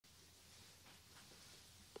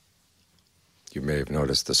You may have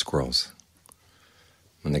noticed the squirrels.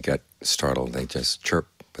 When they get startled, they just chirp,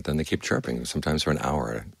 but then they keep chirping, sometimes for an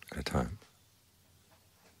hour at a time.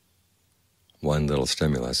 One little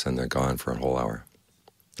stimulus and they're gone for a whole hour.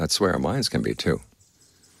 That's the way our minds can be too.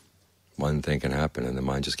 One thing can happen and the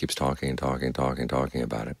mind just keeps talking and talking and talking and talking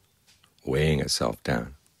about it, weighing itself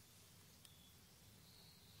down.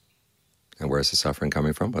 And where's the suffering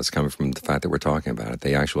coming from? Well, it's coming from the fact that we're talking about it.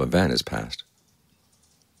 The actual event is past.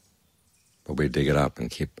 But we dig it up and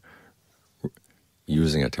keep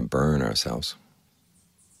using it to burn ourselves.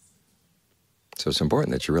 So it's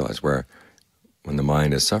important that you realize when the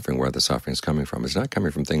mind is suffering, where the suffering is coming from. It's not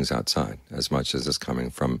coming from things outside as much as it's coming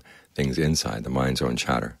from things inside, the mind's own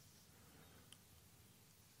chatter.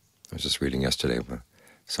 I was just reading yesterday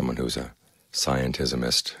someone who's a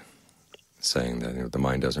scientismist saying that the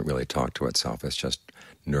mind doesn't really talk to itself, it's just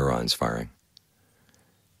neurons firing.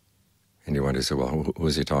 And you wonder, well, who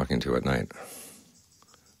is he talking to at night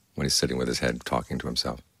when he's sitting with his head talking to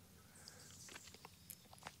himself?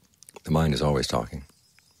 The mind is always talking.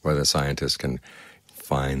 Whether scientists can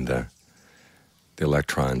find the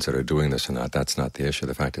electrons that are doing this or not, that's not the issue.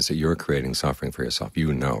 The fact is that you're creating suffering for yourself.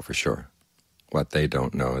 You know for sure. What they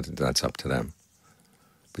don't know, that's up to them.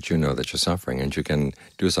 But you know that you're suffering, and you can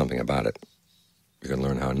do something about it. You can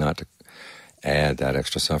learn how not to add that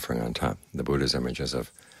extra suffering on top. The Buddha's images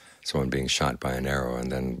of someone being shot by an arrow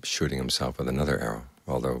and then shooting himself with another arrow,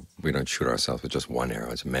 although we don't shoot ourselves with just one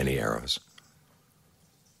arrow, it's many arrows.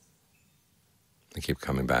 They keep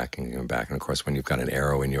coming back and coming back, and of course when you've got an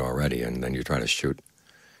arrow in you already and then you try to shoot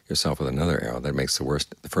yourself with another arrow, that makes the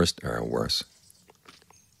first arrow worse.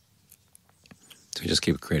 So we just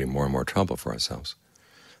keep creating more and more trouble for ourselves.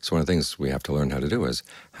 So one of the things we have to learn how to do is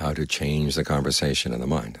how to change the conversation in the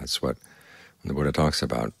mind. That's what when the Buddha talks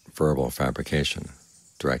about verbal fabrication,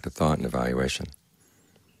 directed thought and evaluation.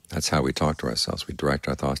 That's how we talk to ourselves. We direct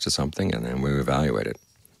our thoughts to something and then we evaluate it,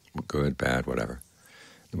 good, bad, whatever.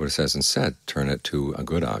 The Buddha says instead, turn it to a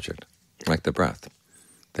good object, like the breath.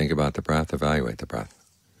 Think about the breath, evaluate the breath.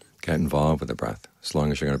 Get involved with the breath. As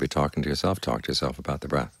long as you're going to be talking to yourself, talk to yourself about the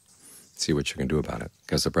breath. See what you can do about it,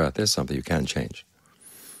 because the breath is something you can change.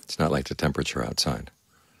 It's not like the temperature outside.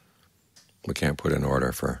 We can't put in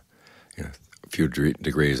order for a few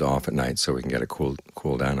degrees off at night so we can get it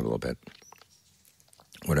cool down a little bit.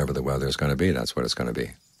 Whatever the weather is going to be, that's what it's going to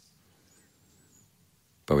be.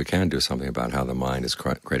 But we can do something about how the mind is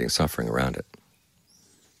creating suffering around it.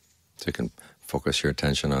 So you can focus your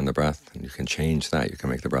attention on the breath, and you can change that. You can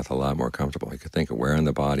make the breath a lot more comfortable. You can think of where in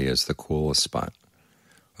the body is the coolest spot.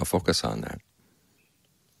 I'll focus on that.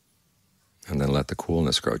 And then let the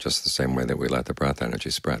coolness grow, just the same way that we let the breath energy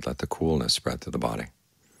spread. Let the coolness spread through the body.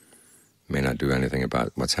 It may not do anything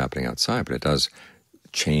about what's happening outside, but it does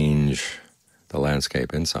change the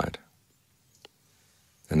landscape inside.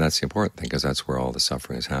 And that's the important thing, because that's where all the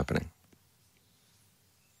suffering is happening.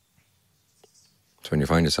 So when you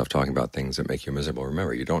find yourself talking about things that make you miserable,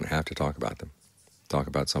 remember, you don't have to talk about them. Talk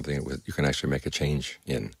about something that you can actually make a change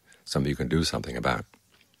in, something you can do something about.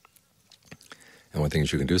 And one thing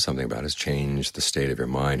that you can do something about is change the state of your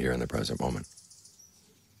mind here in the present moment.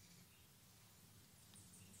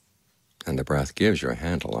 And the breath gives you a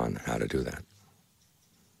handle on how to do that.